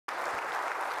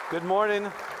Good morning.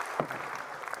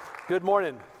 Good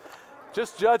morning.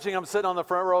 Just judging, I'm sitting on the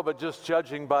front row, but just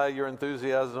judging by your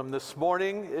enthusiasm this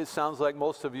morning, it sounds like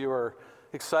most of you are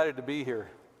excited to be here.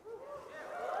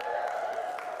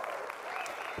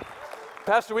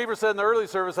 Pastor Weaver said in the early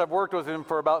service, I've worked with him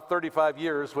for about 35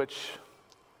 years, which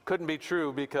couldn't be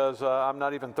true because I'm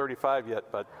not even 35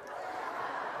 yet, but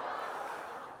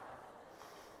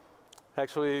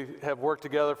actually have worked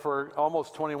together for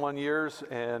almost 21 years,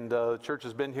 and the church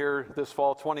has been here this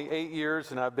fall 28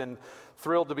 years, and I've been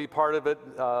thrilled to be part of it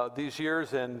these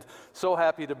years, and so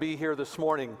happy to be here this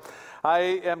morning. I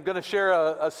am going to share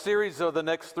a series of the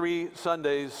next 3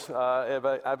 Sundays.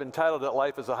 I've entitled it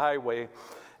Life is a Highway.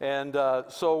 And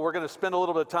so we're going to spend a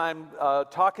little bit of time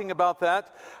talking about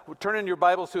that. Turn in your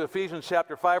Bibles to Ephesians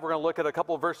chapter 5. We're going to look at a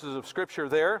couple of verses of Scripture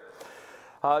there.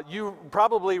 You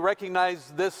probably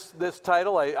recognize this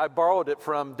title. I borrowed it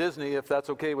from Disney, if that's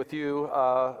okay with you,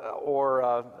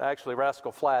 or actually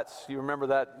Rascal Flatts. You remember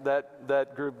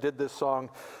that group did this song,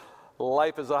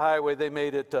 Life is a Highway. They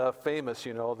made it famous,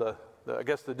 you know. I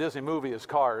guess the Disney movie is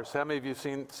Cars. How many of you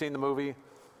have seen the movie?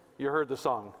 You heard the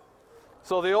song.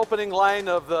 So the opening line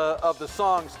of the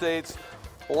song states,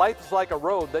 life is like a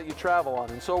road that you travel on.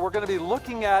 And so we're going to be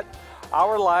looking at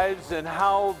our lives and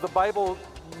how the Bible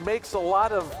makes a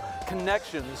lot of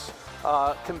connections,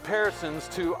 comparisons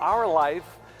to our life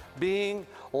being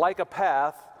like a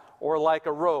path or like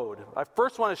a road. I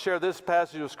first want to share this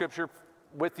passage of Scripture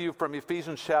with you from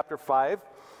Ephesians chapter 5.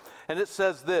 And it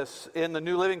says this in the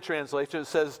New Living Translation. It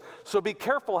says, so be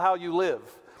careful how you live.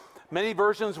 Many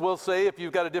versions will say, if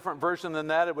you've got a different version than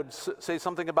that, it would say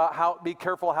something about be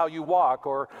careful how you walk,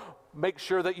 or make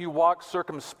sure that you walk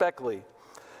circumspectly.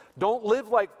 Don't live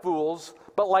like fools,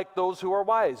 but like those who are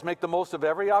wise. Make the most of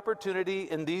every opportunity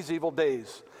in these evil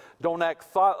days. Don't act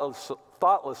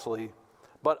thoughtlessly,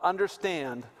 but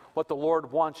understand what the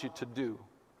Lord wants you to do.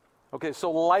 Okay,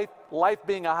 so life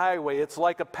being a highway, it's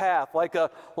like a path, like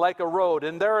a road.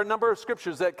 And there are a number of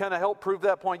scriptures that kind of help prove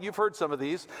that point. You've heard some of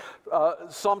these.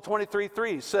 Psalm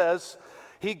 23:3 says,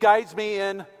 He guides me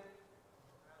in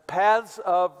paths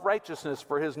of righteousness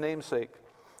for His name's sake.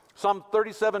 Psalm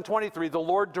 37:23, the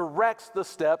Lord directs the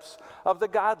steps of the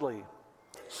godly.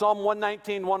 Psalm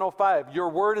 119:105, your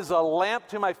word is a lamp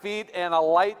to my feet and a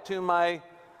light to my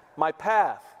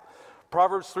path.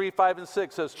 Proverbs 3:5 and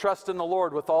 6 says, trust in the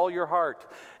Lord with all your heart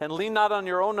and lean not on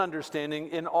your own understanding.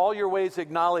 In all your ways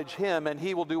acknowledge Him, and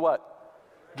He will do what?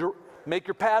 Make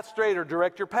your path straight, or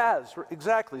direct your paths.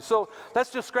 Exactly. So that's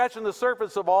just scratching the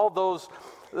surface of all those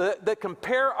that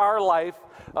compare our life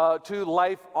to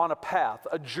life on a path,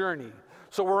 a journey.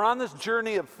 So we're on this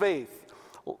journey of faith.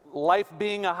 Life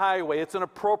being a highway, it's an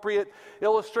appropriate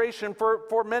illustration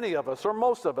for many of us, or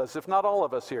most of us, if not all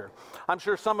of us here. I'm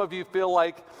sure some of you feel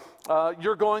like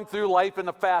you're going through life in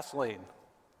a fast lane.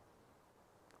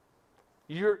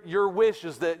 Your wish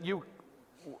is that you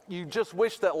just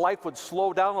wish that life would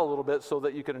slow down a little bit so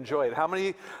that you can enjoy it. How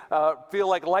many feel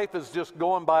like life is just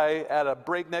going by at a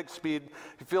breakneck speed?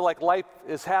 You feel like life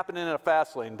is happening in a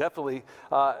fast lane. Definitely,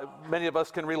 many of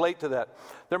us can relate to that.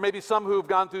 There may be some who have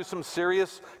gone through some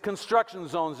serious construction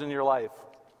zones in your life,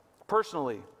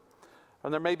 personally.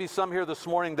 And there may be some here this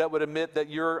morning that would admit that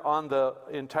you're on the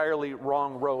entirely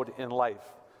wrong road in life.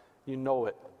 You know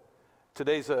it.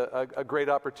 Today's a great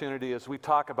opportunity as we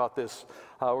talk about this.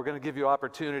 We're going to give you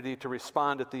opportunity to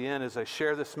respond at the end as I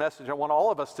share this message. I want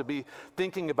all of us to be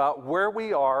thinking about where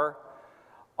we are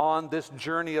on this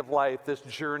journey of life, this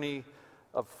journey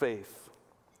of faith.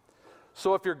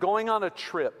 So if you're going on a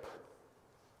trip,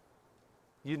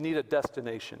 you need a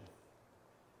destination.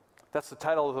 That's the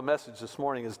title of the message this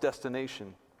morning, is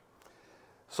Destination.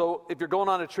 So if you're going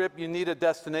on a trip, you need a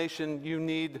destination, you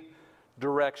need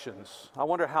directions. I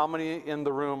wonder how many in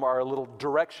the room are a little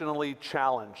directionally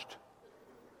challenged.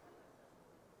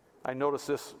 I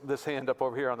noticed this hand up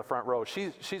over here on the front row.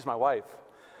 She's my wife.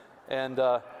 And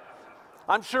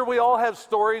I'm sure we all have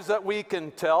stories that we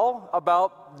can tell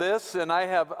about this, and I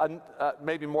have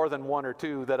maybe more than one or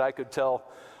two that I could tell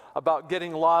about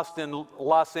getting lost in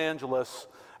Los Angeles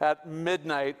at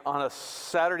midnight on a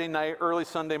Saturday night, early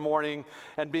Sunday morning,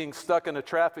 and being stuck in a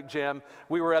traffic jam.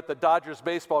 We were at the Dodgers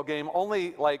baseball game,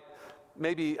 only like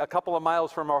maybe a couple of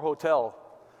miles from our hotel.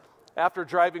 After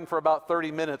driving for about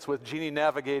 30 minutes with Jeannie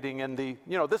navigating, and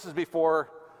this is before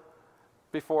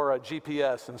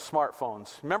GPS and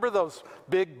smartphones. Remember those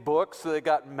big books that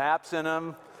got maps in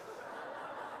them?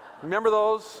 Remember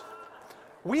those?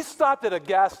 We stopped at a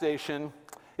gas station.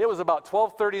 It was about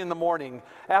 12:30 in the morning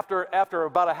after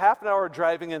about a half an hour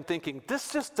driving and thinking,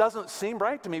 this just doesn't seem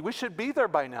right to me. We should be there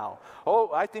by now. Oh,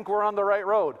 I think we're on the right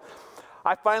road.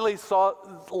 I finally saw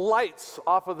lights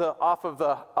off of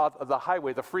the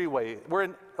highway, the freeway. We're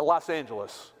in Los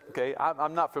Angeles, okay?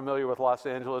 I'm not familiar with Los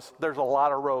Angeles. There's a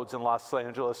lot of roads in Los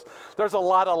Angeles. There's a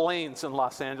lot of lanes in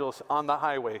Los Angeles on the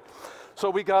highway. So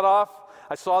we got off.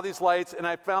 I saw these lights, and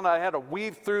I found I had to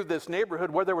weave through this neighborhood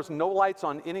where there was no lights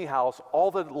on any house. All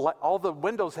the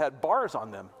windows had bars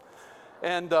on them.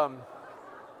 And I'm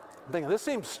thinking, this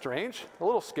seems strange, a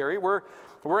little scary. We're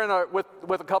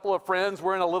with a couple of friends.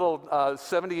 We're in a little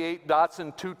 78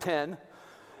 Datsun 210,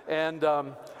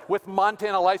 and with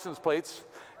Montana license plates,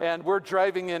 and we're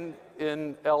driving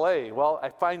in L.A. Well, I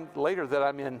find later that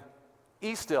I'm in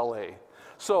East L.A.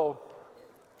 So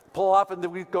pull off, and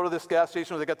then we go to this gas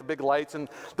station where they got the big lights, and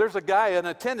there's a guy, an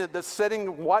attendant, that's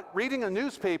reading a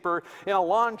newspaper in a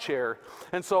lawn chair.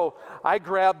 And so I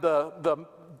grab the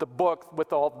book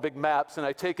with all the big maps, and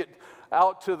I take it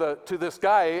out to this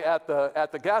guy at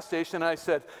the gas station, and I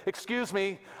said, "Excuse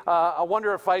me, I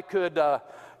wonder if I could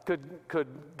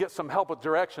get some help with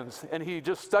directions." And he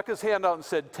just stuck his hand out and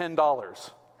said,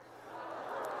 $10.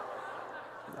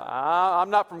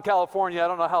 I'm not from California. I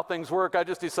don't know how things work. I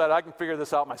just decided I can figure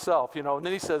this out myself, you know. And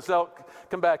then he says, "No,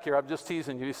 come back here. I'm just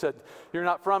teasing you." He said, "You're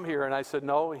not from here." And I said,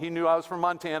 "No." He knew I was from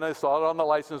Montana. I saw it on the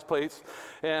license plates.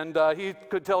 And he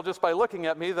could tell just by looking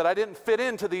at me that I didn't fit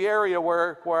into the area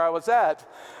where I was at.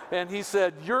 And he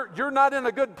said, "You're not in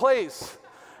a good place."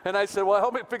 And I said, "Well,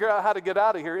 help me figure out how to get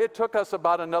out of here." It took us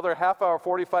about another half hour,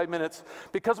 45 minutes,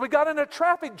 because we got in a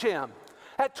traffic jam.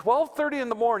 At 12:30 in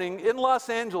the morning in Los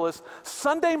Angeles,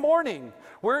 Sunday morning,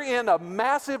 we're in a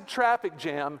massive traffic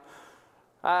jam.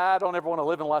 I don't ever want to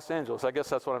live in Los Angeles. I guess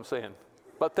that's what I'm saying.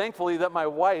 But thankfully that my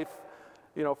wife,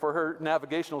 you know, for her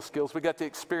navigational skills, we got to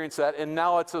experience that. And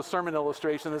now it's a sermon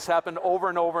illustration that's happened over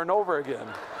and over and over again.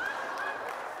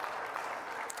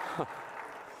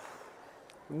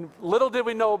 Little did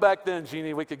we know back then,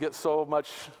 Jeannie, we could get so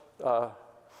much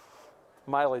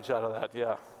mileage out of that,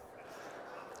 yeah.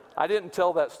 I didn't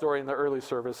tell that story in the early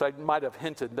service. I might have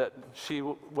hinted that she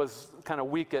was kind of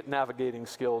weak at navigating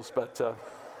skills, but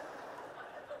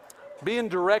being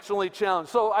directionally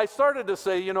challenged. So I started to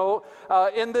say, you know,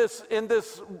 in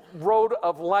this road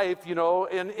of life, you know,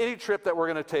 in any trip that we're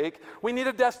going to take, we need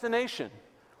a destination.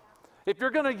 If you're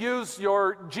going to use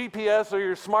your GPS or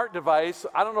your smart device,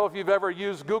 I don't know if you've ever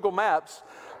used Google Maps,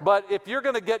 but if you're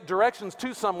going to get directions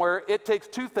to somewhere, it takes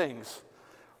two things: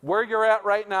 where you're at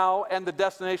right now and the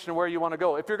destination where you want to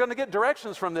go. If you're going to get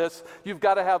directions from this, you've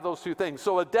got to have those two things.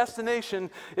 So a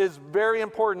destination is very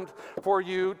important for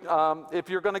you if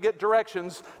you're going to get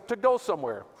directions to go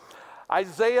somewhere.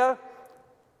 Isaiah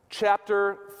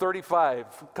chapter 35,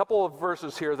 a couple of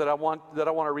verses here that I want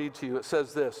to read to you. It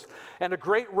says this: "And a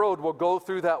great road will go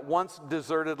through that once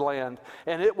deserted land,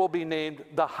 and it will be named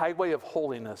the highway of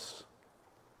holiness."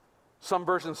 Some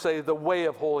versions say the way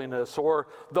of holiness or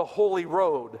the holy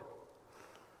road. It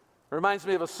reminds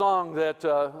me of a song that,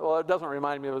 well, it doesn't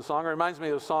remind me of a song. It reminds me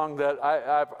of a song that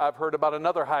I've heard about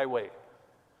another highway.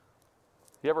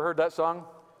 You ever heard that song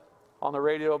on the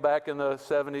radio back in the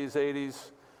 70s,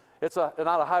 80s? It's not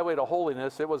a highway to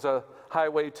holiness. It was a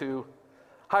highway to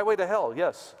hell,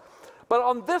 yes. But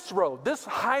on this road, this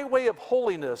highway of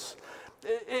holiness,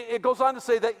 it goes on to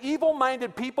say that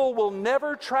evil-minded people will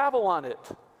never travel on it.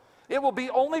 It will be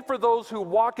only for those who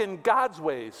walk in God's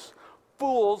ways.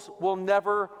 Fools will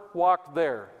never walk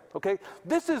there. Okay?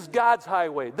 This is God's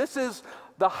highway. This is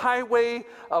the highway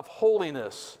of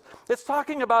holiness. It's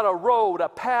talking about a road, a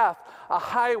path, a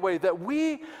highway that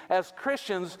we as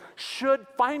Christians should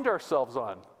find ourselves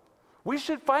on. We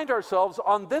should find ourselves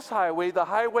on this highway, the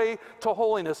highway to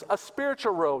holiness, a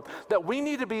spiritual road that we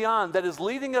need to be on that is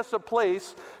leading us to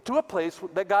a place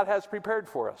that God has prepared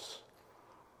for us.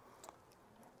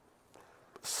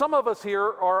 Some of us here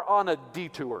are on a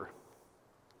detour,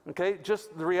 okay?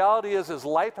 Just the reality is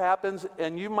life happens,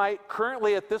 and you might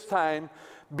currently at this time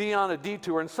be on a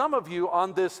detour. And some of you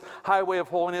on this highway of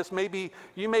holiness, maybe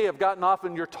you may have gotten off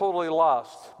and you're totally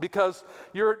lost because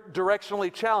you're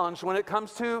directionally challenged when it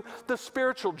comes to the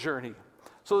spiritual journey.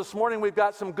 So this morning we've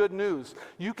got some good news.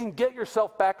 You can get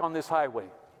yourself back on this highway.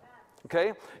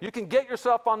 Okay? You can get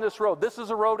yourself on this road. This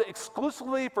is a road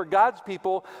exclusively for God's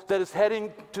people that is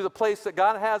heading to the place that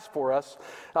God has for us.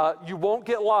 You won't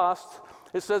get lost.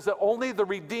 It says that only the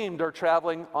redeemed are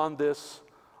traveling on this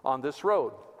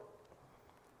road.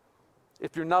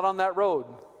 If you're not on that road,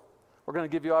 we're going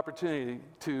to give you opportunity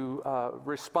to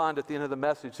respond at the end of the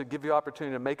message, to give you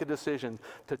opportunity to make a decision,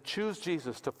 to choose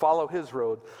Jesus, to follow his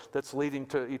road that's leading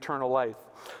to eternal life.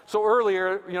 So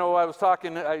earlier, you know, I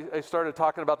started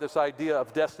talking about this idea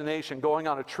of destination, going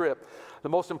on a trip. The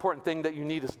most important thing that you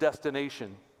need is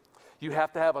destination. You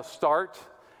have to have a start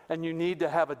and you need to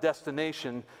have a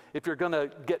destination if you're going to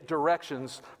get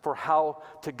directions for how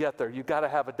to get there. You've got to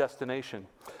have a destination.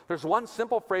 There's one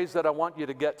simple phrase that I want you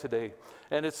to get today,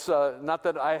 and it's not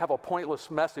that I have a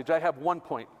pointless message. I have one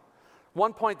point.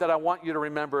 One point that I want you to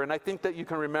remember, and I think that you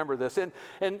can remember this. And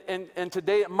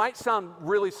today it might sound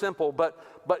really simple, but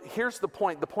here's the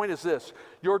point. The point is this: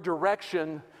 your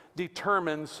direction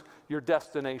determines your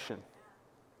destination.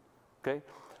 Okay?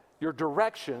 Your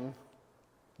direction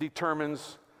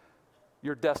determines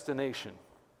your destination.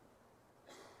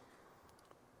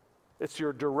 It's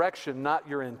your direction, not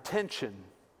your intention,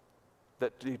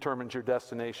 that determines your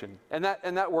destination. And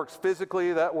that works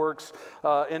physically, that works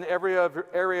in every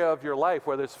area of your life,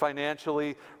 whether it's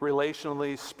financially,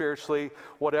 relationally, spiritually,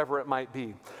 whatever it might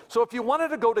be. So if you wanted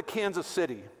to go to Kansas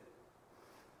City,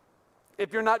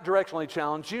 if you're not directionally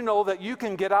challenged, you know that you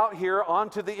can get out here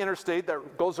onto the interstate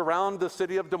that goes around the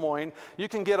city of Des Moines. You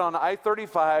can get on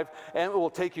I-35, and it will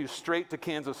take you straight to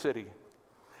Kansas City.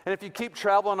 And if you keep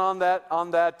traveling on that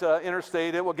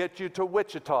interstate, it will get you to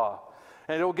Wichita,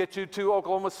 and it will get you to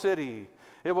Oklahoma City.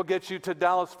 It will get you to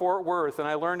Dallas-Fort Worth, and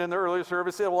I learned in the earlier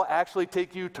service, it will actually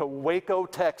take you to Waco,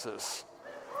 Texas.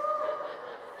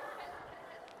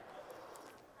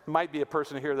 Might be a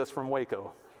person here that's from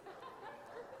Waco.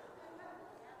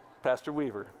 Pastor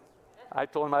Weaver. I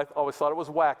told him I always thought it was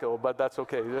wacko, but that's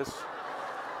okay.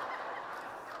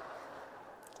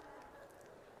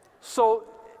 So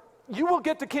you will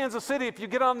get to Kansas City if you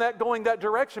get on that going that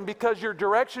direction, because your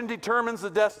direction determines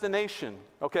the destination,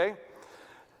 okay?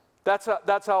 That's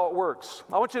how it works.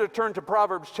 I want you to turn to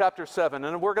Proverbs chapter 7,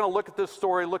 and we're going to look at this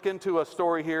story, look into a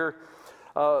story here,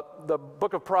 the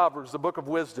book of Proverbs, the book of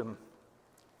wisdom.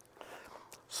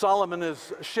 Solomon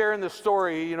is sharing this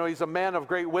story. You know, he's a man of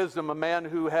great wisdom, a man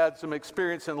who had some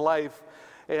experience in life.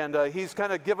 And he's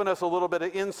kind of given us a little bit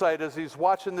of insight as he's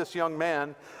watching this young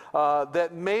man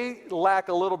that may lack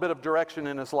a little bit of direction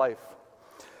in his life.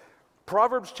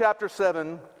 Proverbs chapter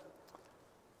 7,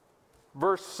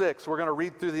 verse 6. We're going to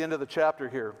read through the end of the chapter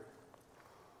here.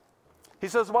 He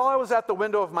says, "While I was at the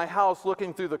window of my house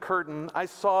looking through the curtain, I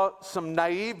saw some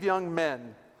naive young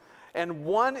men, and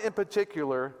one in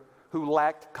particular who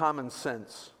lacked common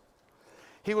sense.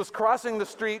 He was crossing the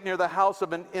street near the house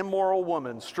of an immoral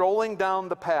woman, strolling down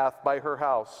the path by her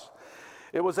house.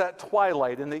 It was at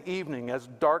twilight in the evening as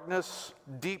darkness,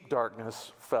 deep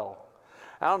darkness, fell."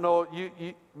 I don't know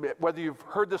whether you've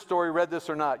heard this story, read this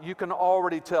or not, you can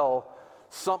already tell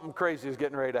something crazy is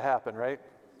getting ready to happen, right?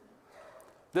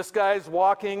 This guy's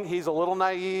walking, he's a little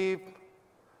naive,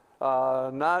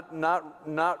 not a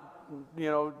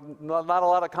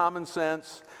lot of common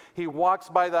sense. He walks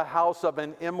by the house of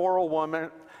an immoral woman,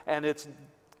 and it's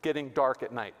getting dark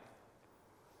at night.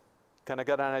 Kind of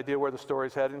got an idea where the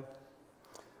story's heading?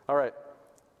 All right.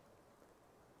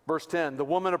 Verse 10, "The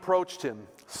woman approached him,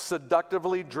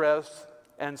 seductively dressed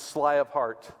and sly of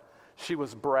heart. She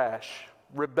was brash,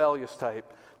 rebellious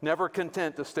type, never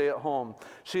content to stay at home.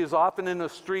 She is often in the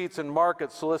streets and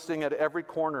markets, soliciting at every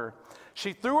corner.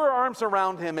 She threw her arms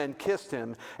around him and kissed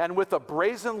him, and with a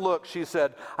brazen look she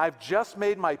said, 'I've just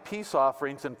made my peace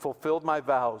offerings and fulfilled my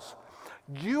vows.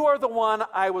 You are the one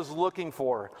I was looking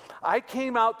for. I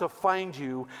came out to find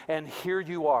you, and here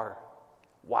you are.'"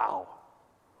 Wow.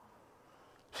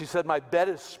 She said, "My bed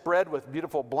is spread with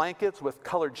beautiful blankets, with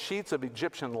colored sheets of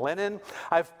Egyptian linen.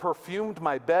 I've perfumed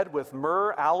my bed with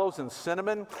myrrh, aloes, and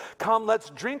cinnamon. Come, let's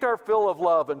drink our fill of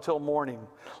love until morning.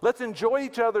 Let's enjoy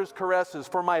each other's caresses,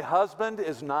 for my husband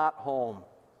is not home."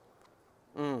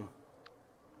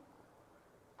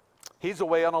 He's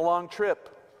away on a long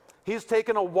trip. He's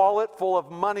taken a wallet full of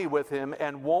money with him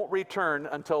and won't return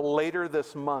until later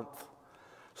this month.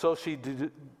 So she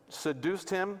seduced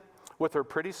him with her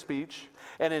pretty speech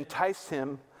and enticed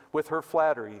him with her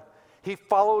flattery. He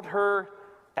followed her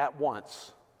at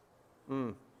once.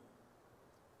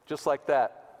 Just like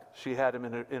that, she had him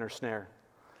in her snare.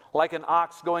 Like an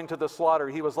ox going to the slaughter,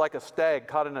 he was like a stag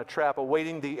caught in a trap,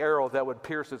 awaiting the arrow that would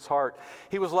pierce its heart.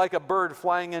 He was like a bird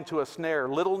flying into a snare,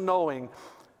 little knowing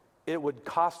it would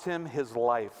cost him his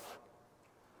life.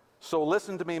 So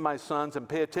listen to me, my sons, and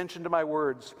pay attention to my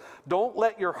words. Don't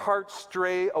let your heart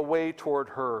stray away toward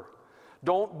her.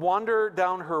 Don't wander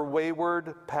down her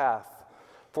wayward path,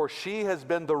 for she has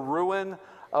been the ruin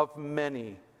of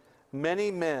many.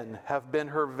 Many men have been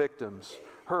her victims.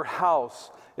 Her house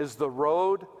is the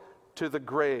road to the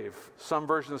grave. Some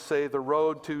versions say the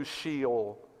road to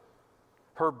Sheol.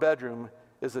 Her bedroom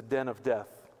is a den of death.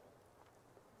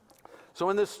 So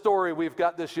in this story, we've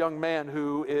got this young man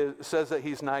who says that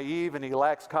he's naive and he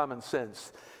lacks common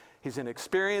sense. He's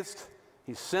inexperienced,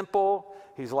 he's simple,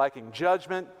 he's lacking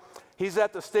judgment. He's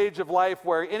at the stage of life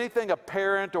where anything a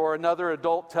parent or another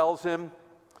adult tells him,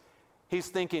 he's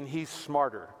thinking he's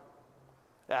smarter.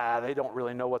 They don't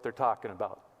really know what they're talking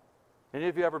about. Any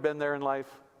of you ever been there in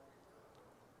life?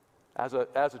 As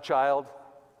a child,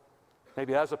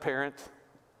 maybe as a parent,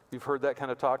 you've heard that kind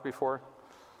of talk before.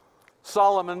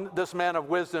 Solomon, this man of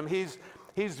wisdom, he's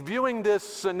viewing this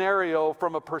scenario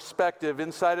from a perspective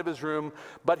inside of his room,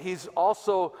 but he's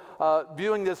also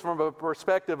viewing this from a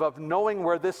perspective of knowing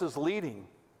where this is leading.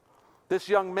 This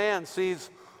young man sees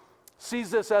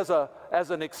this as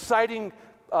an exciting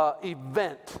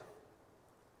event,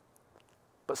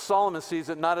 but Solomon sees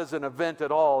it not as an event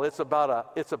at all. It's about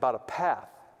a path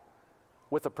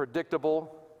with a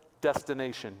predictable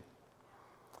destination.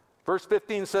 Verse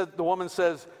 15 says, the woman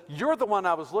says, "You're the one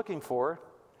I was looking for,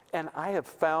 and I have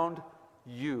found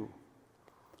you."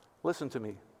 Listen to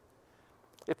me.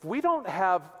 If we don't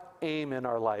have aim in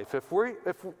our life, if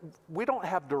we don't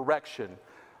have direction,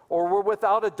 or we're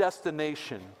without a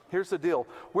destination, here's the deal.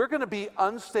 We're going to be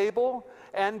unstable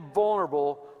and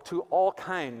vulnerable to all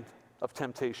kinds of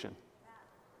temptation.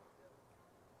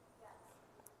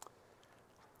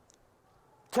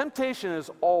 Temptation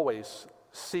is always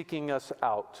seeking us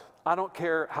out. I don't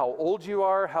care how old you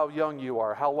are, how young you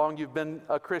are, how long you've been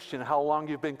a Christian, how long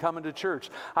you've been coming to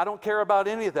church. I don't care about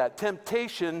any of that.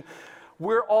 Temptation,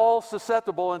 we're all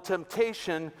susceptible, and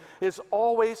temptation is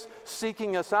always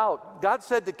seeking us out. God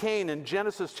said to Cain in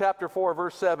Genesis chapter 4,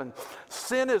 verse 7,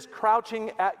 "Sin is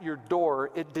crouching at your door.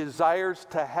 It desires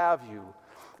to have you,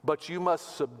 but you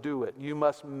must subdue it. You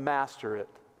must master it."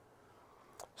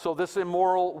 So this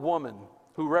immoral woman,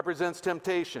 who represents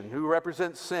temptation, who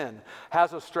represents sin,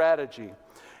 has a strategy.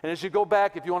 And as you go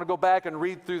back, if you want to go back and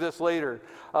read through this later,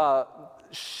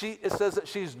 it says that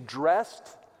she's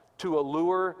dressed to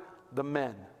allure the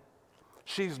men.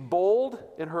 She's bold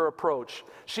in her approach.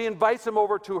 She invites him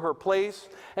over to her place,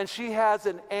 and she has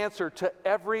an answer to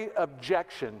every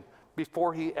objection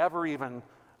before he ever even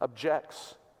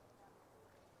objects.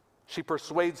 She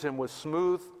persuades him with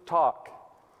smooth talk,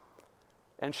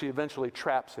 and she eventually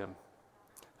traps him.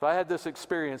 So I had this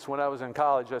experience when I was in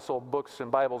college. I sold books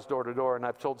and Bibles door to door, and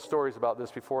I've told stories about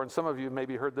this before, and some of you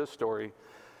maybe heard this story.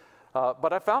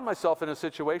 But I found myself in a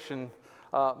situation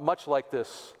much like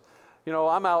this. You know,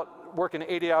 I'm out working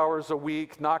 80 hours a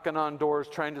week, knocking on doors,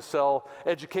 trying to sell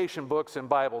education books and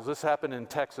Bibles. This happened in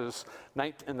Texas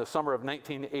in the summer of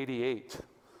 1988.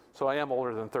 So I am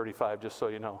older than 35, just so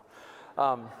you know.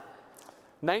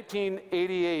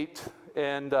 1988,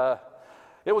 and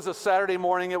it was a Saturday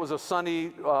morning. It was a sunny,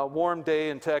 warm day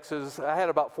in Texas. I had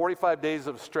about 45 days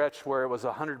of stretch where it was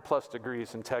 100+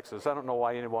 degrees in Texas. I don't know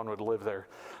why anyone would live there.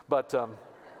 But,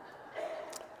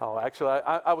 actually,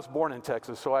 I was born in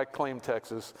Texas, so I claim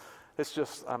Texas. It's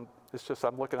just I'm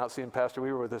looking out, seeing Pastor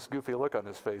Weaver with this goofy look on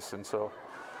his face, and so...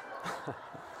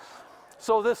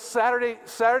 So this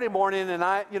Saturday morning, and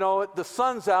the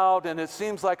sun's out, and it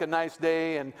seems like a nice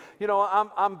day, and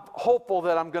I'm hopeful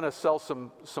that I'm going to sell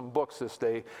some books this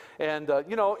day. And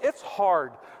it's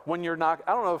hard when you're not.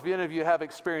 I don't know if any of you have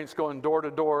experience going door to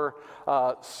door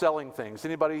selling things.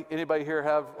 Anybody here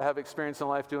have experience in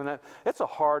life doing that? It's a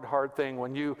hard thing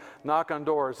when you knock on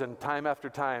doors, and time after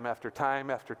time after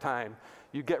time after time,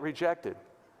 you get rejected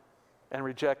and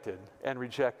rejected and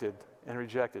rejected and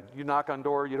rejected. You knock on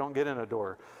door, you don't get in a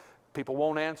door. People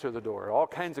won't answer the door. All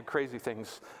kinds of crazy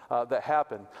things that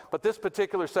happen. But this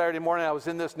particular Saturday morning, I was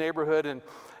in this neighborhood,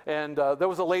 and there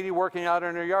was a lady working out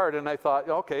in her yard, and I thought,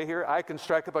 okay, here I can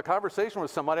strike up a conversation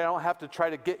with somebody. I don't have to try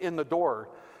to get in the door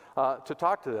to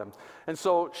talk to them. And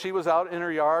so she was out in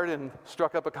her yard and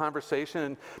struck up a conversation,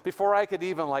 and before I could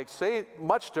even say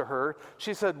much to her,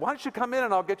 she said, "Why don't you come in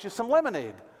and I'll get you some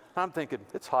lemonade?" And I'm thinking,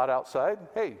 it's hot outside.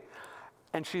 Hey.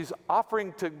 And she's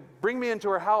offering to bring me into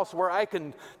her house where I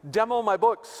can demo my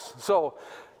books. So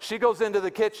she goes into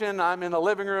the kitchen. I'm in the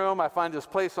living room. I find this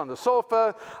place on the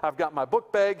sofa. I've got my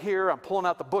book bag here. I'm pulling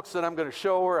out the books that I'm going to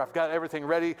show her. I've got everything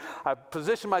ready. I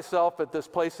position myself at this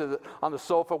place on the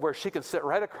sofa where she can sit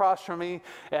right across from me,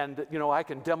 and I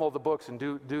can demo the books and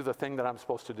do the thing that I'm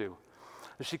supposed to do.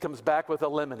 And she comes back with a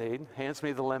lemonade, hands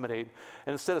me the lemonade,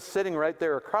 and instead of sitting right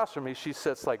there across from me, she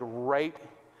sits right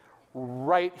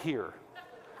here.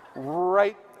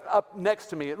 Right up next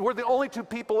to me. We're the only two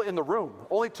people in the room,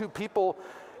 only two people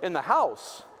in the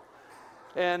house.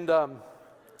 And,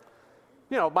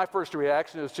 my first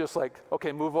reaction is just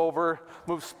okay, move over,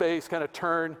 move space, kind of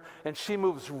turn, and she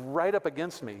moves right up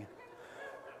against me.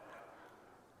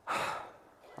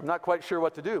 I'm not quite sure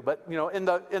what to do, but in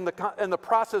the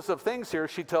process of things here,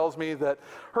 she tells me that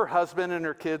her husband and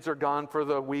her kids are gone for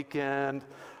the weekend.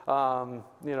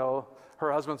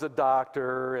 Her husband's a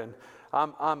doctor, and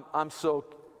I'm so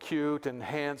cute and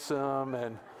handsome,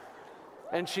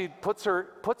 and she puts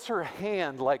her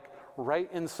hand like right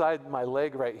inside my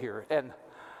leg right here. And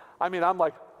I mean, I'm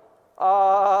like,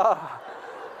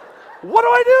 what do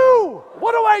I do?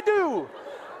 What do I do?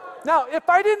 Now, if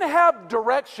I didn't have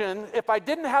direction, if I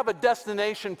didn't have a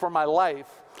destination for my life,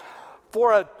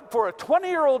 for a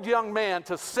 20-year-old young man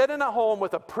to sit in a home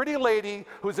with a pretty lady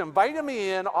who's inviting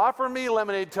me in, offering me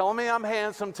lemonade, telling me I'm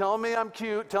handsome, telling me I'm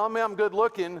cute, telling me I'm good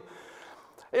looking,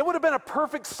 it would have been a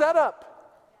perfect setup.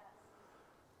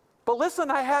 But listen,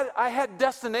 I had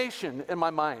destination in my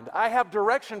mind. I have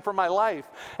direction for my life.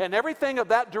 And everything of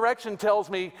that direction tells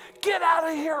me, get out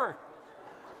of here.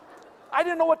 I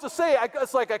didn't know what to say.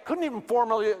 It's like I couldn't even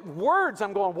formulate words.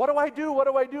 I'm going, what do I do? What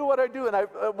do I do? What do I do?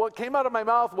 And what came out of my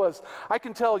mouth was, I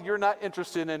can tell you're not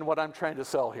interested in what I'm trying to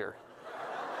sell here.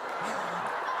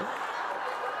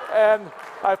 And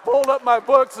I fold up my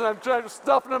books and I'm trying to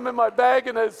stuff them in my bag,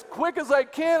 and as quick as I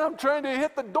can, I'm trying to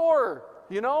hit the door,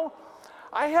 you know?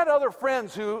 I had other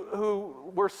friends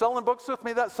who were selling books with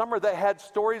me that summer that had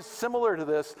stories similar to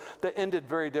this that ended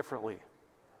very differently.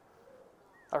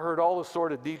 I heard all the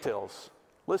sordid details.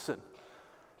 Listen,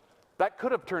 that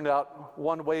could have turned out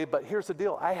one way, but here's the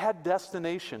deal. I had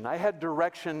destination. I had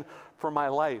direction for my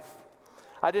life.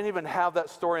 I didn't even have that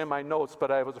story in my notes,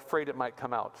 but I was afraid it might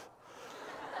come out.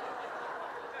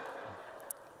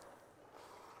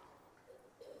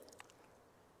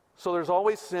 So there's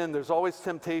always sin, there's always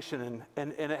temptation,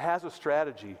 and it has a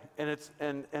strategy, and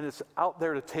it's out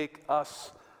there to take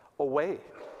us away.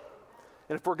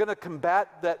 And if we're going to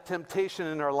combat that temptation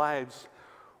in our lives,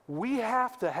 we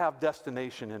have to have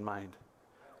destination in mind.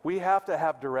 We have to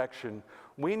have direction.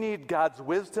 We need God's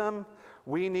wisdom.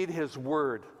 We need His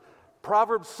Word.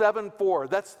 Proverbs 7:4,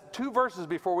 that's 2 verses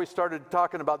before we started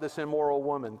talking about this immoral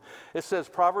woman. It says,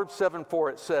 Proverbs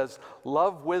 7:4, it says,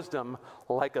 love wisdom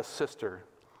like a sister.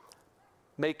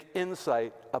 Make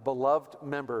insight a beloved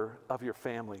member of your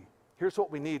family. Here's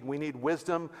what we need. We need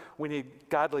wisdom. We need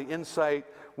godly insight.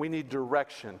 We need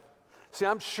direction. See,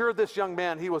 I'm sure this young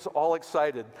man, he was all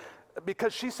excited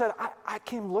because she said, I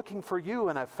came looking for you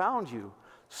and I found you.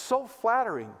 So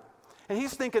flattering. And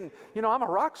he's thinking, you know, I'm a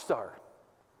rock star.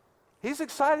 He's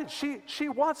excited. She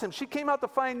wants him. She came out to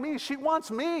find me. She wants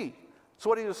me. That's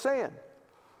what he was saying.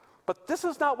 But this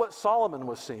is not what Solomon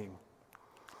was seeing.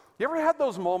 You ever had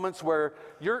those moments where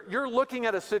you're looking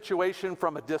at a situation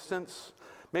from a distance?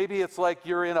 Maybe it's like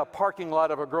you're in a parking lot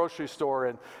of a grocery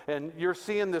store and you're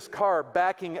seeing this car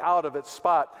backing out of its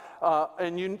spot,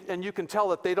 and you can tell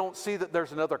that they don't see that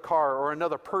there's another car or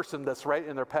another person that's right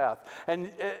in their path.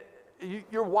 And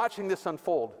you're watching this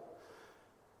unfold.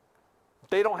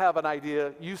 They don't have an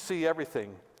idea. You see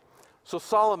everything. So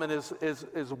Solomon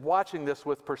is watching this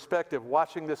with perspective,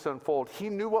 watching this unfold. He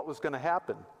knew what was going to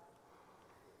happen.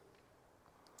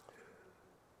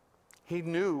 He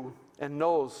knew and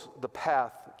knows the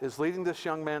path is leading this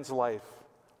young man's life,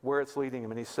 where it's leading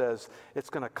him. And he says, it's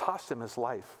going to cost him his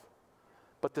life.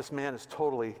 But this man is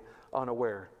totally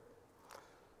unaware.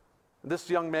 This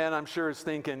young man, I'm sure, is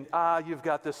thinking, you've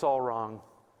got this all wrong.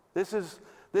 This is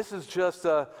just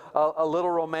a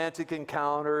little romantic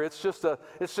encounter. It's just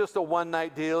a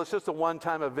one-night deal. It's just a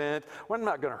one-time event. We're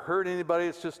not going to hurt anybody.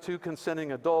 It's just 2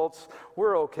 consenting adults.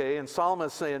 We're okay. And Solomon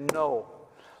is saying, no.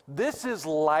 This is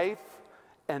life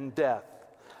and death.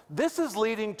 This is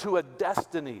leading to a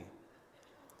destiny.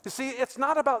 You see, it's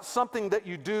not about something that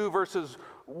you do versus,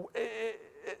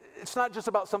 it's not just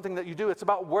about something that you do, it's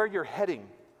about where you're heading.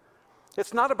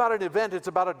 It's not about an event, it's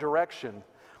about a direction.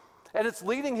 And it's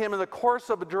leading him in the course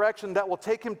of a direction that will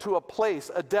take him to a place,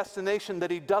 a destination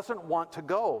that he doesn't want to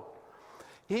go.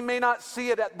 He may not see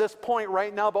it at this point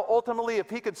right now, but ultimately, if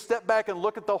he could step back and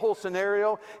look at the whole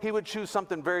scenario, he would choose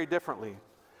something very differently.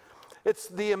 It's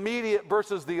the immediate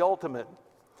versus the ultimate.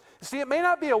 See, it may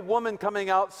not be a woman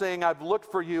coming out saying, I've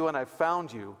looked for you and I've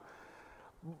found you.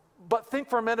 But think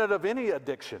for a minute of any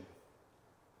addiction,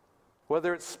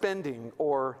 whether it's spending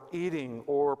or eating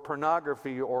or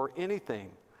pornography or anything.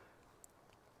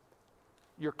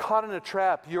 You're caught in a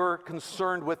trap. You're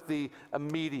concerned with the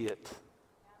immediate.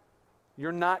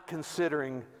 You're not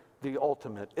considering the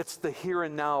ultimate. It's the here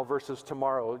and now versus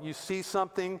tomorrow. You see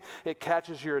something, it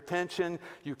catches your attention,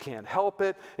 you can't help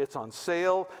it, it's on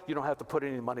sale, you don't have to put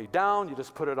any money down, you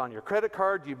just put it on your credit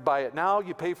card, you buy it now,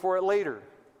 you pay for it later.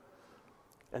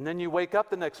 And then you wake up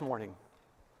the next morning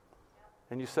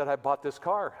and you said, I bought this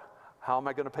car. How am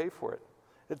I going to pay for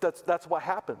it? That's what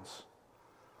happens.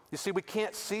 You see, we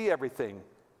can't see everything.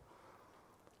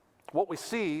 What we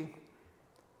see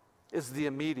is the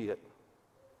immediate.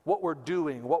 What we're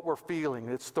doing, what we're feeling.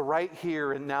 It's the right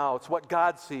here and now. It's what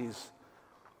God sees.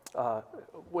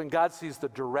 when God sees the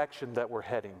direction that we're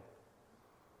heading.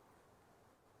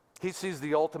 He sees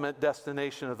the ultimate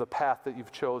destination of the path that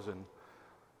you've chosen.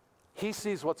 He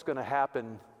sees what's going to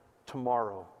happen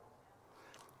tomorrow.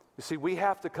 You see, we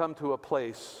have to come to a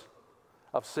place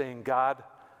of saying, God,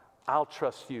 I'll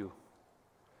trust you.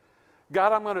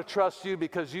 God, I'm going to trust you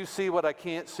because you see what I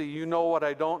can't see. You know what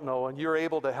I don't know, and you're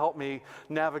able to help me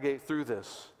navigate through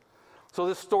this. So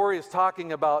this story is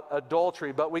talking about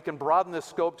adultery, but we can broaden this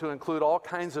scope to include all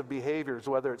kinds of behaviors,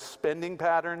 whether it's spending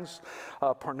patterns,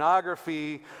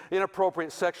 pornography,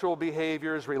 inappropriate sexual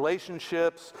behaviors,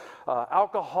 relationships,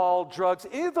 alcohol, drugs,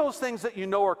 any of those things that you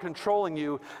know are controlling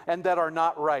you and that are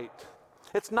not right.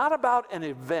 It's not about an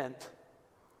event.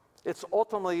 It's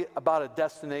ultimately about a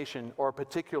destination or a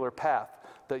particular path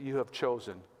that you have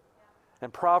chosen.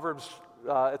 And Proverbs,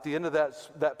 at the end of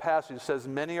that passage, says,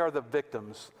 many are the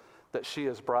victims that she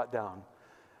has brought down.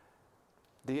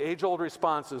 The age-old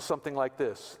response is something like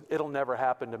this: it'll never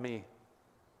happen to me.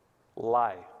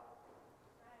 Lie.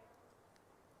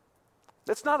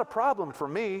 It's not a problem for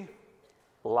me.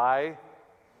 Lie.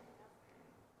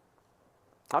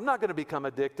 I'm not going to become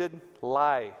addicted.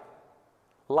 Lie.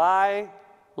 Lie,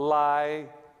 lie,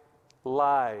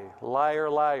 lie. Liar,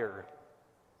 liar.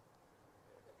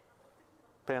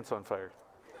 Pants on fire.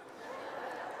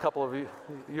 A couple of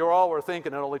you all were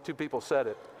thinking, and only 2 people said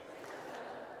it.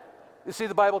 You see,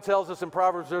 the Bible tells us in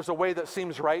Proverbs there's a way that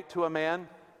seems right to a man,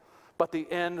 but the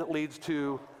end leads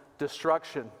to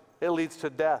destruction. It leads to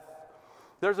death.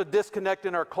 There's a disconnect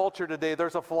in our culture today.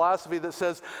 There's a philosophy that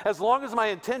says, as long as my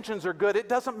intentions are good, it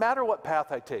doesn't matter what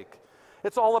path I take.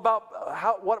 It's all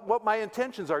about what my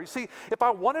intentions are. You see, if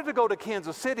I wanted to go to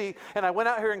Kansas City and I went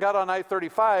out here and got on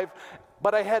I-35,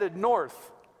 but I headed north,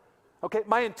 okay,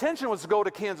 my intention was to go to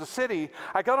Kansas City.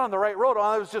 I got on the right road.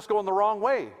 I was just going the wrong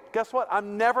way. Guess what?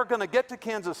 I'm never going to get to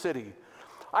Kansas City.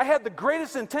 I had the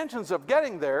greatest intentions of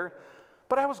getting there,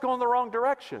 but I was going the wrong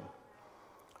direction.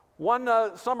 One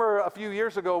summer a few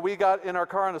years ago, we got in our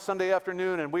car on a Sunday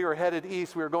afternoon and we were headed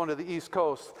east. We were going to the East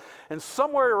Coast. And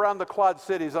somewhere around the Quad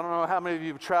Cities, I don't know how many of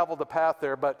you have traveled the path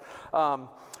there, but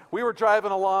we were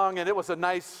driving along and it was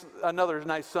another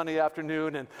nice sunny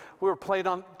afternoon, and we were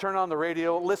turning on the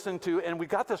radio, listening to, and we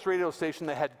got this radio station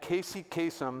that had Casey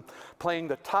Kasem playing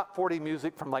the top 40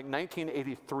 music from like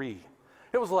 1983.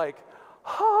 It was like,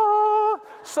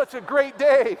 such a great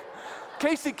day.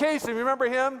 Casey Kasem, you remember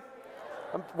him?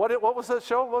 What was that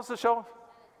show? What was the show?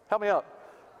 Help me out.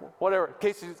 Whatever.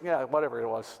 Casey's, yeah, whatever it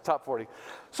was. Top 40.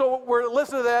 So we're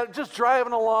listening to that, just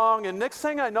driving along, and next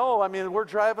thing I know, I mean, we're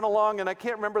driving along, and I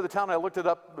can't remember the town. I looked it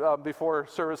up before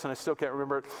service, and I still can't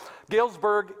remember it.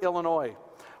 Galesburg, Illinois.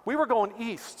 We were going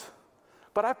east,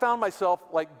 but I found myself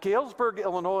like Galesburg,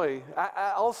 Illinois.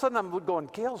 All of a sudden, I'm going,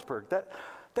 Galesburg? That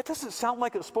doesn't sound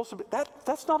like it's supposed to be.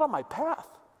 That's not on my path.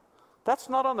 That's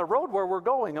not on the road where we're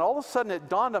going. And all of a sudden it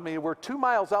dawned on me, we're 2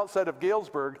 miles outside of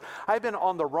Galesburg. I've been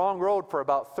on the wrong road for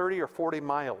about 30 or 40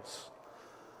 miles.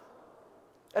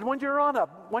 And when you're on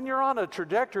a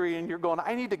trajectory and you're going,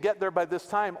 I need to get there by this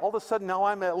time, all of a sudden now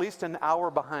I'm at least an hour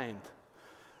behind.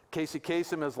 Casey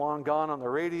Kasem is long gone on the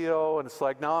radio, and it's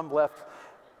like now I'm left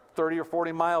 30 or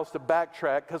 40 miles to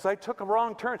backtrack because I took a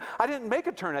wrong turn. I didn't make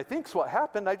a turn, I think is what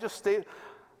happened. I just stayed,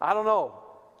 I don't know.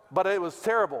 But it was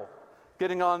terrible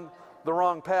getting on the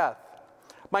wrong path.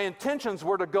 My intentions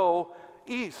were to go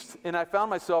east, and I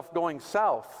found myself going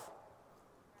south,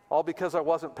 all because I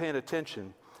wasn't paying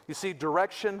attention. You see,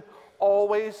 direction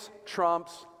always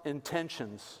trumps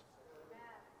intentions.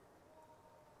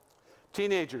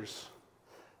 Teenagers,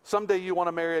 someday you want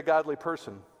to marry a godly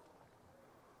person,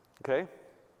 okay?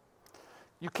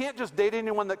 You can't just date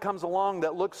anyone that comes along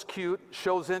that looks cute,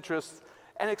 shows interest,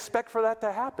 and expect for that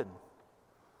to happen.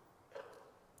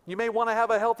 You may want to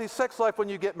have a healthy sex life when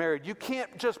you get married. You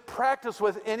can't just practice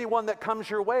with anyone that comes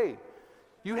your way.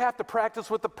 You have to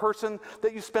practice with the person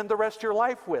that you spend the rest of your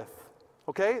life with.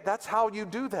 Okay? That's how you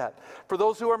do that. For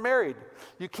those who are married,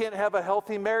 you can't have a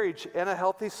healthy marriage and a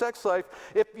healthy sex life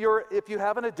if you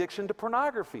have an addiction to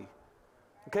pornography.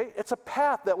 Okay? It's a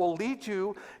path that will lead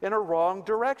you in a wrong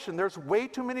direction. There's way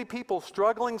too many people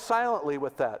struggling silently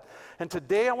with that. And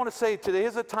today I want to say, today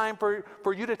is a time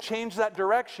for you to change that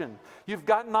direction. You've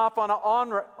gotten off on an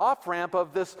off-ramp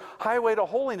of this highway to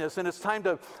holiness, and it's time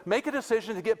to make a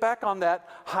decision to get back on that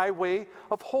highway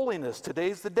of holiness.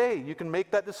 Today's the day. You can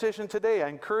make that decision today. I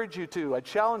encourage you to. I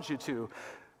challenge you to.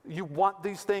 You want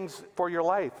these things for your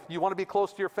life. You want to be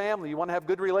close to your family. You want to have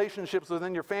good relationships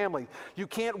within your family. You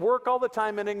can't work all the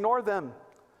time and ignore them.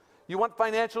 You want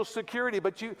financial security,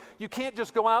 but you can't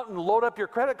just go out and load up your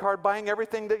credit card buying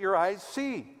everything that your eyes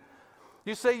see.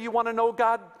 You say you want to know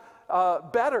God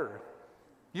better.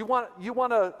 You want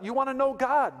to know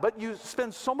God, but you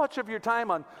spend so much of your time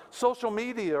on social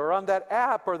media or on that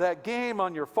app or that game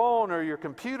on your phone or your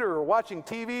computer or watching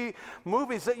TV,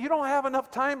 movies, that you don't have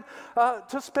enough time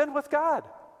to spend with God.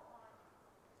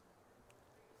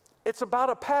 It's about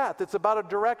a path. It's about a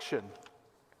direction.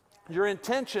 Your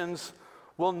intentions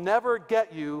will never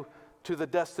get you to the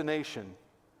destination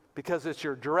because it's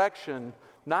your direction,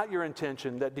 not your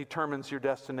intention, that determines your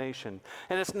destination.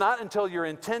 And it's not until your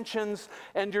intentions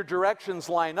and your directions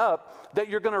line up that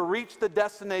you're going to reach the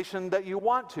destination that you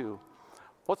want to.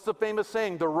 What's the famous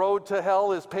saying? The road to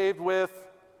hell is paved with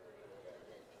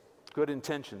good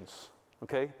intentions.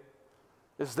 Okay?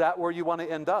 Is that where you want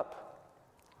to end up?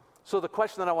 So the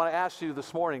question that I want to ask you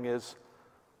this morning is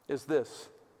this: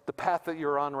 the path that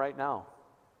you're on right now,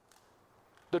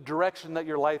 the direction that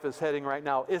your life is heading right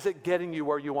now, is it getting you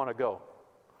where you want to go?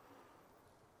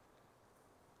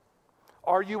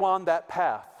 Are you on that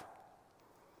path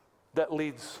that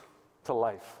leads to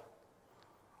life?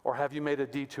 Or have you made a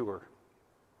detour?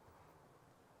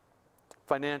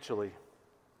 Financially,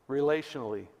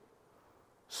 relationally,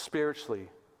 spiritually,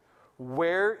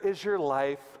 where is your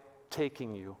life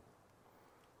taking you?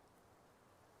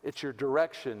 It's your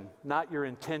direction, not your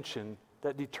intention,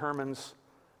 that determines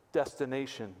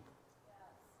destination.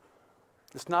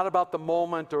 It's not about the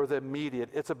moment or the immediate.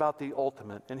 It's about the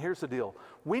ultimate. And here's the deal.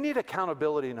 We need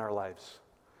accountability in our lives.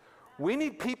 We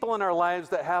need people in our lives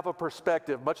that have a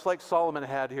perspective, much like Solomon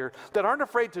had here, that aren't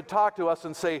afraid to talk to us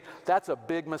and say, that's a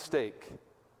big mistake.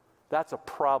 That's a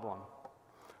problem.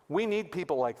 We need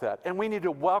people like that. And we need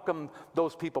to welcome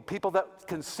those people, people that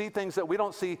can see things that we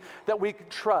don't see, that we can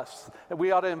trust. And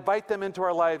we ought to invite them into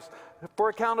our lives for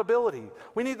accountability.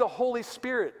 We need the Holy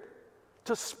Spirit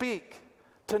to speak,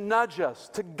 to nudge us,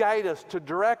 to guide us, to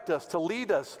direct us, to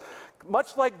lead us.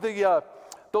 Much like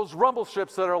those rumble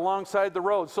strips that are alongside the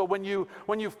road. So when you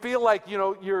feel like,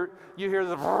 you hear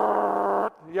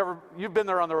the, you've been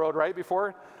there on the road, right,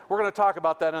 before? We're going to talk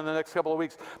about that in the next couple of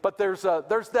weeks. But there's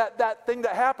that thing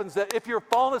that happens that if you're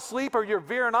falling asleep or you're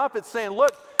veering off, it's saying,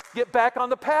 look, get back on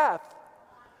the path.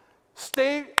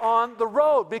 Stay on the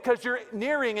road because you're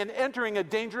nearing and entering a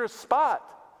dangerous spot.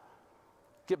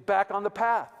 Get back on the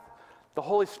path. The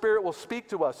Holy Spirit will speak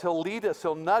to us. He'll lead us.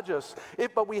 He'll nudge us.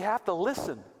 But we have to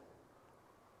listen.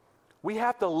 We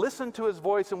have to listen to His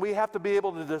voice, and we have to be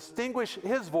able to distinguish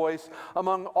His voice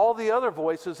among all the other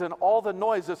voices and all the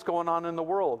noise that's going on in the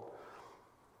world.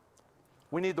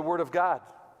 We need the Word of God.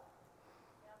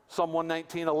 Psalm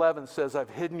 119:11 says, I've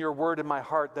hidden your word in my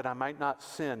heart that I might not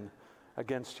sin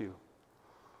against you.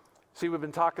 See, we've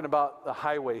been talking about the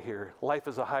highway here. Life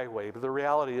is a highway, but the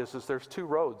reality is there's two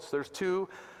roads. There's two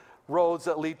roads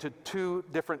that lead to two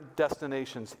different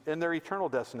destinations, and they're eternal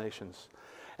destinations.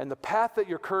 And the path that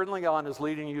you're currently on is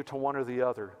leading you to one or the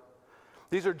other.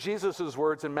 These are Jesus'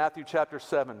 words in Matthew chapter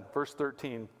 7, verse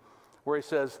 13, where He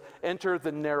says, enter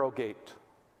the narrow gate.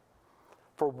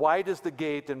 For wide is the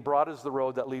gate and broad is the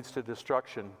road that leads to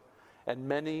destruction, and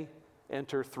many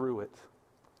enter through it.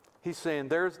 He's saying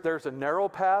there's a narrow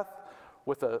path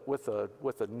with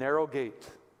a narrow gate.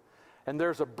 And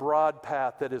there's a broad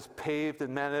path that is paved,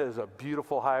 and man, it is a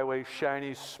beautiful highway,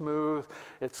 shiny, smooth.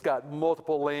 It's got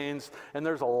multiple lanes, and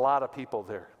there's a lot of people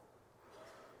there.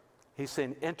 He's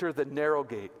saying, enter the narrow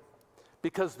gate.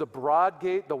 Because the broad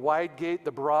gate, the wide gate,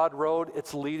 the broad road,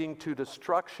 it's leading to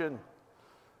destruction.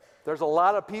 There's a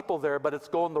lot of people there, but it's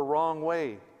going the wrong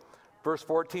way. Verse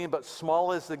 14, but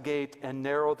small is the gate and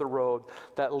narrow the road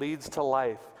that leads to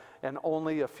life, and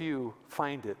only a few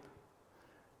find it.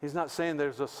 He's not saying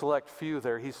there's a select few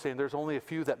there. He's saying there's only a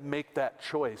few that make that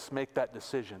choice, make that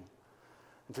decision.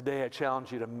 And today I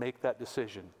challenge you to make that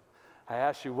decision. I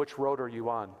ask you, which road are you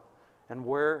on? And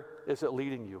where is it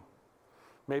leading you?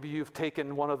 Maybe you've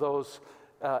taken one of those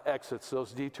exits,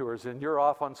 those detours, and you're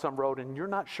off on some road and you're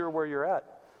not sure where you're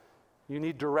at. You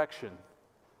need direction.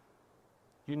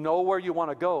 You know where you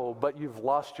want to go, but you've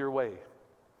lost your way.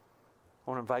 I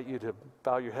want to invite you to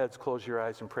bow your heads, close your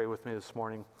eyes, and pray with me this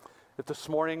morning. If this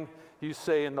morning you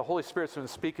say, and the Holy Spirit's been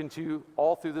speaking to you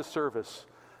all through this service,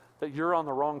 that you're on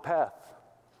the wrong path.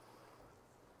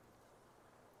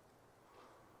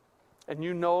 And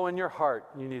you know in your heart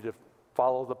you need to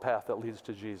follow the path that leads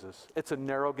to Jesus. It's a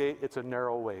narrow gate, it's a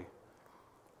narrow way.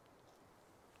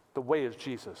 The way is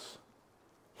Jesus.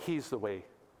 He's the way.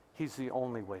 He's the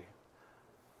only way.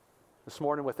 This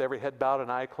morning, with every head bowed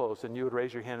and eye closed, and you would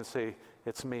raise your hand and say,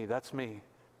 it's me, that's me.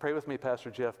 Pray with me,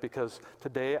 Pastor Jeff, because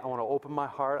today I want to open my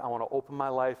heart, I want to open my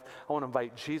life, I want to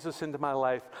invite Jesus into my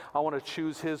life, I want to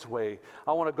choose His way,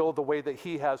 I want to go the way that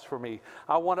He has for me.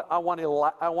 I want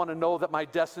to know that my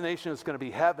destination is going to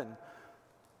be heaven.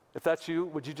 If that's you,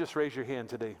 would you just raise your hand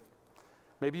today?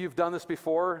 Maybe you've done this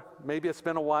before, maybe it's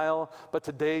been a while, but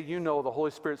today you know the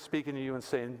Holy Spirit's speaking to you and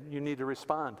saying you need to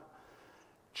respond.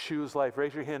 Choose life.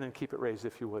 Raise your hand and keep it raised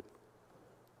if you would.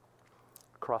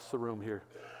 Across the room here,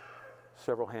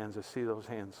 several hands. I see those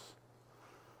hands.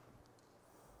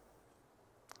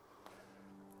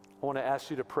 I want to ask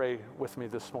you to pray with me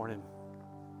this morning.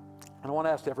 And I want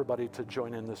to ask everybody to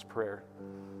join in this prayer.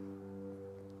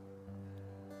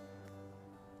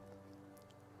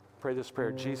 Pray this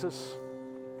prayer. Jesus,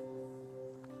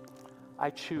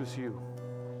 I choose you.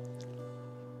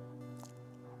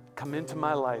 Come into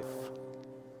my life.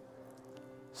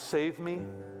 Save me.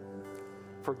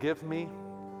 Forgive me.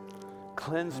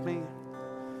 Cleanse me.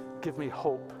 Give me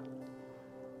hope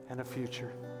and a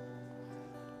future.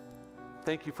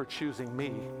 Thank you for choosing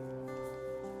me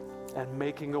and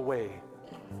making a way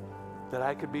that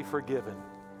I could be forgiven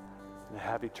and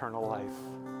have eternal life.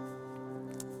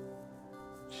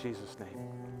 In Jesus' name,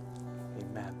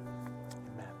 amen.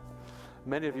 Amen.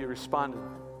 Many of you responded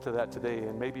to that today,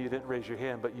 and maybe you didn't raise your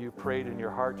hand, but you prayed in your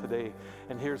heart today.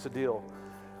 And here's the deal.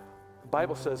 The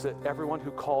Bible says that everyone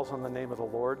who calls on the name of the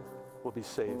Lord will be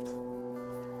saved.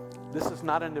 This is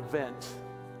not an event,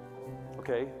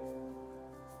 okay?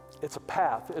 It's a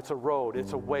path, it's a road,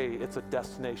 it's a way, it's a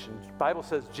destination. The Bible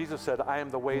says, Jesus said, I am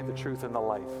the way, the truth, and the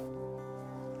life.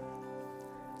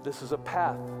 This is a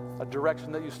path, a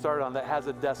direction that you start on that has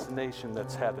a destination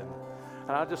that's heaven.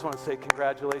 And I just want to say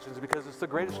congratulations, because it's the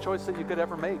greatest choice that you could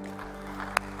ever make.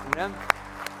 Amen?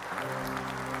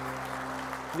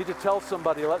 You need to tell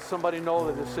somebody, let somebody know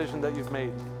the decision that you've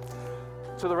made.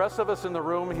 To the rest of us in the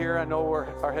room here, I know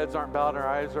our heads aren't bowed and our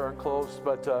eyes aren't closed,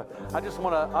 but I just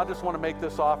want to make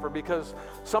this offer, because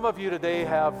some of you today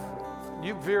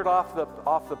you've veered off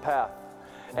the path,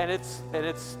 and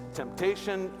it's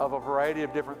temptation of a variety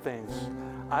of different things.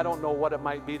 I don't know what it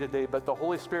might be today, but the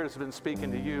Holy Spirit has been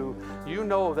speaking to you. You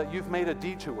know that you've made a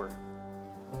detour,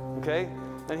 okay?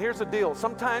 And here's the deal.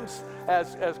 Sometimes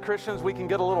as Christians, we can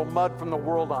get a little mud from the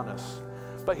world on us.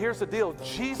 But here's the deal.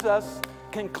 Jesus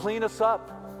can clean us up,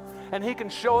 and he can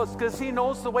show us, because he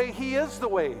knows the way. He is the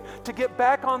way to get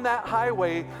back on that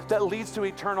highway that leads to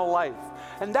eternal life.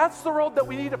 And that's the road that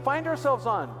we need to find ourselves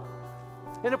on.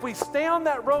 And if we stay on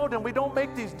that road and we don't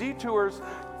make these detours,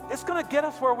 it's going to get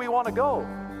us where we want to go.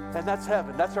 And that's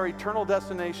heaven. That's our eternal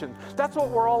destination. That's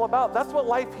what we're all about. That's what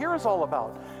life here is all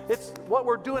about. It's what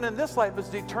we're doing in this life is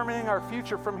determining our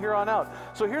future from here on out.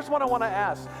 So here's what I want to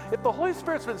ask. If the Holy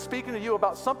Spirit's been speaking to you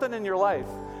about something in your life,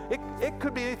 it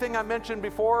could be anything I mentioned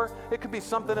before. It could be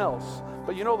something else.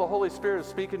 But you know the Holy Spirit is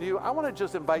speaking to you. I want to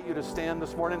just invite you to stand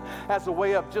this morning as a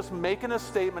way of just making a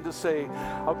statement to say,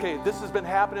 okay, this has been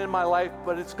happening in my life,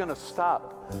 but it's going to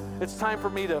stop. It's time for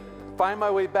me to find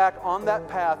my way back on that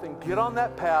path and get on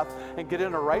that path and get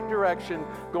in the right direction,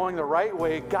 going the right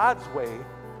way, God's way,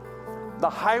 the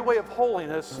highway of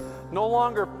holiness, no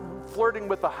longer flirting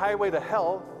with the highway to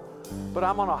hell, but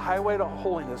I'm on a highway to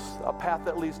holiness, a path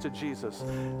that leads to Jesus.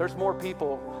 There's more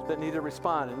people that need to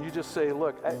respond, and you just say,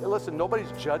 look, listen,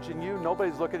 nobody's judging you.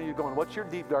 Nobody's looking at you going, what's your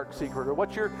deep, dark secret? Or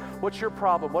what's your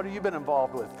problem? What have you been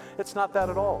involved with? It's not that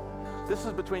at all. This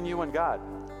is between you and God.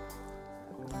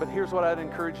 But here's what I'd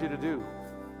encourage you to do.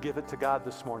 Give it to God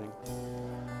this morning.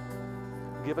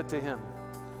 Give it to him.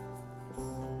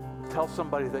 Tell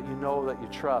somebody that you know, that you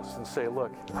trust, and say,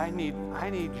 look, I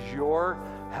need your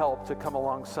help to come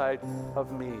alongside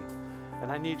of me,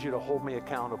 and I need you to hold me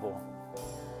accountable.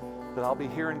 That I'll be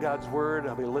hearing God's word,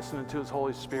 I'll be listening to his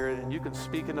Holy Spirit, and you can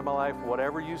speak into my life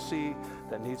whatever you see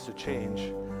that needs to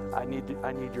change. I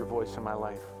need your voice in my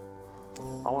life.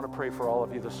 I want to pray for all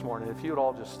of you this morning. If you would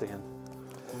all just stand.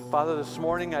 Father, this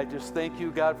morning I just thank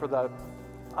you, God, for the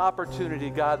opportunity,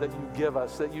 God, that you give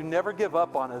us, that you never give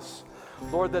up on us.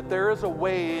 Lord, that there is a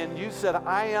way, and you said,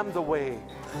 I am the way.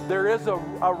 There is a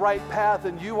right path,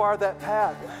 and you are that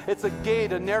path. It's a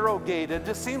gate, a narrow gate. It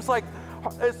just seems like,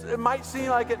 it might seem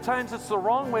like at times it's the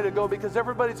wrong way to go because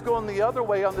everybody's going the other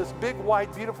way on this big,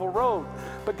 wide, beautiful road.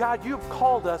 But God, you've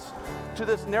called us to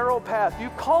this narrow path.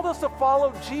 You've called us to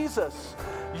follow Jesus.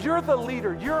 You're the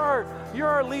leader. You're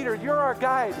our leader. You're our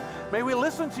guide. May we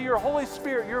listen to your Holy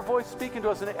Spirit, your voice speaking to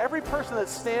us. And every person that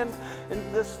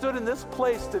stood in this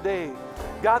place today,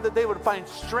 God, that they would find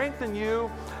strength in you.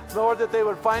 Lord, that they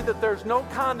would find that there's no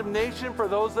condemnation for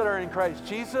those that are in Christ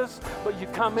Jesus, but you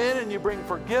come in and you bring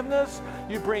forgiveness,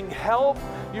 you bring help,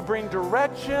 you bring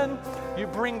direction, you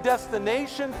bring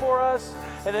destination for us,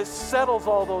 and it settles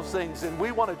all those things. And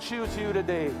we want to choose you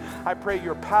today. I pray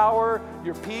your power,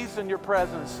 your peace, and your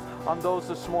presence on those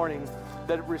this morning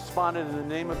that responded in the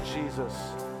name of Jesus.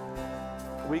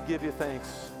 We give you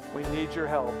thanks. We need your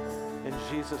help. In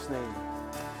Jesus' name,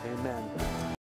 amen.